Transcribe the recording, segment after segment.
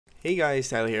Hey guys,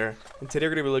 Tyler here, and today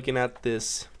we're going to be looking at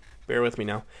this, bear with me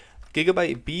now,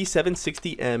 GIGABYTE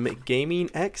B760M Gaming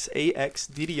X-AX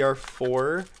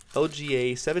DDR4 LGA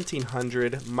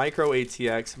 1700 Micro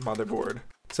ATX motherboard.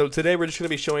 So today we're just going to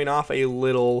be showing off a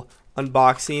little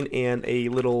unboxing and a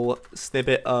little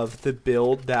snippet of the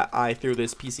build that I threw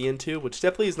this PC into, which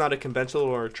definitely is not a conventional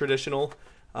or traditional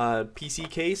PC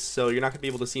case, so you're not going to be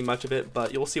able to see much of it,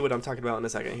 but you'll see what I'm talking about in a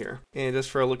second here. And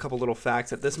just for a couple little facts,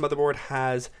 that this motherboard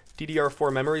has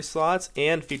DDR4 memory slots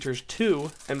and features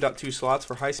two M.2 slots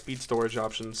for high-speed storage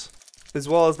options. As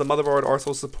well as the motherboard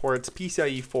also supports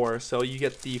PCIe 4, so you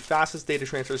get the fastest data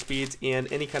transfer speeds and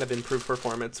any kind of improved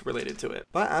performance related to it.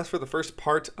 But as for the first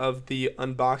part of the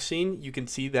unboxing, you can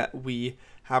see that we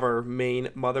have our main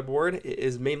motherboard. It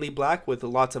is mainly black with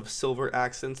lots of silver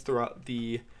accents throughout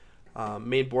the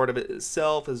main board of it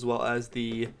itself, as well as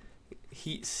the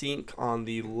heat sink on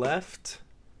the left.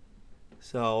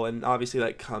 So, and obviously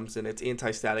that comes in its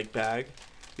anti-static bag.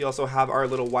 We also have our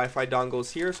little Wi-Fi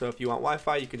dongles here, so if you want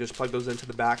Wi-Fi, you can just plug those into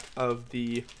the back of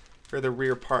the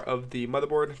rear part of the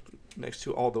motherboard next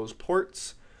to all those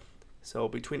ports. So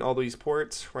between all these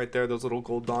ports right there, those little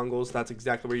gold dongles, that's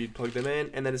exactly where you'd plug them in.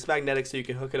 And then it's magnetic, so you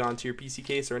can hook it onto your PC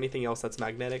case or anything else that's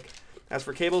magnetic. As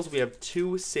for cables, we have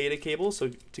two SATA cables,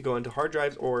 so to go into hard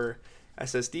drives or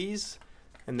SSDs.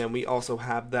 And then we also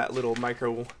have that little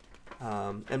micro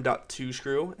M.2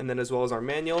 screw, and then as well as our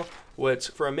manual, which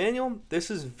for a manual, this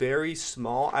is very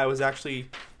small. I was actually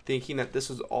thinking that this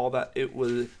was all that it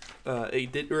was,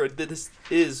 this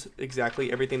is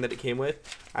exactly everything that it came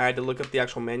with. I had to look up the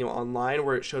actual manual online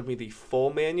where it showed me the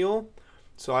full manual,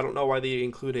 so I don't know why they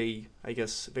include a, I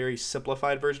guess, very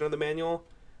simplified version of the manual.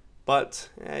 But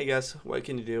I guess what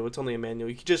can you do? It's only a manual.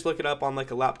 You can just look it up on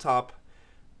like a laptop.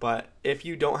 But if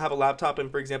you don't have a laptop, and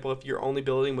for example, if you're only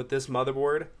building with this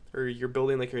motherboard, or you're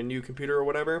building like your new computer or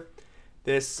whatever,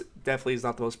 this definitely is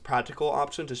not the most practical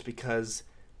option, just because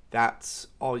that's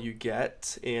all you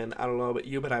get. And I don't know about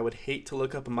you, but I would hate to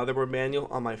look up a motherboard manual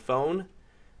on my phone.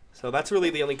 So that's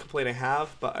really the only complaint I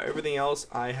have. But everything else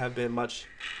I have been much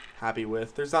happy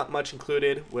with. There's not much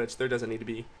included, which there doesn't need to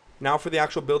be. Now for the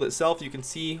actual build itself, you can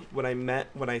see what I meant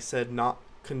when I said not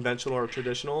conventional or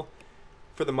traditional.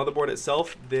 For the motherboard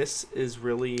itself, this is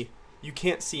really, you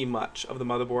can't see much of the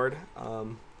motherboard,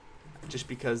 just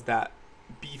because that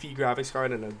beefy graphics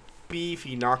card and a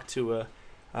beefy knock to a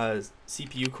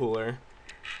CPU cooler.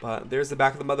 But there's the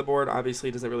back of the motherboard. Obviously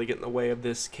it doesn't really get in the way of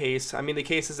this case. I mean, the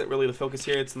case isn't really the focus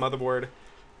here, it's the motherboard,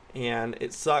 and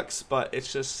it sucks, but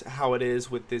it's just how it is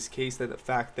with this case, that the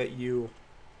fact that you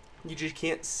just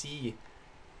can't see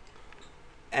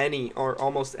any or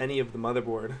almost any of the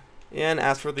motherboard. And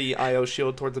as for the I/O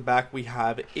shield towards the back, we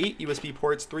have 8 USB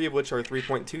ports, 3 of which are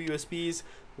 3.2 USBs,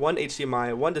 1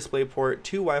 HDMI, 1 DisplayPort,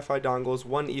 2 Wi-Fi dongles,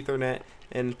 1 Ethernet,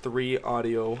 and 3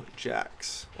 audio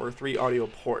jacks, or 3 audio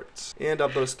ports. And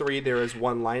of those 3, there is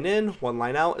 1 line in, 1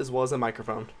 line out, as well as a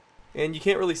microphone. And you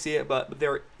can't really see it, but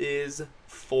there is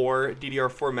 4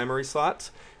 DDR4 memory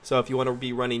slots. So if you want to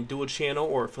be running dual channel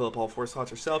or fill up all 4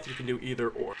 slots yourself, you can do either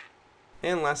or.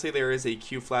 And lastly, there is a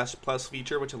QFlash Plus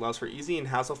feature, which allows for easy and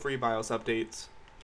hassle-free BIOS updates.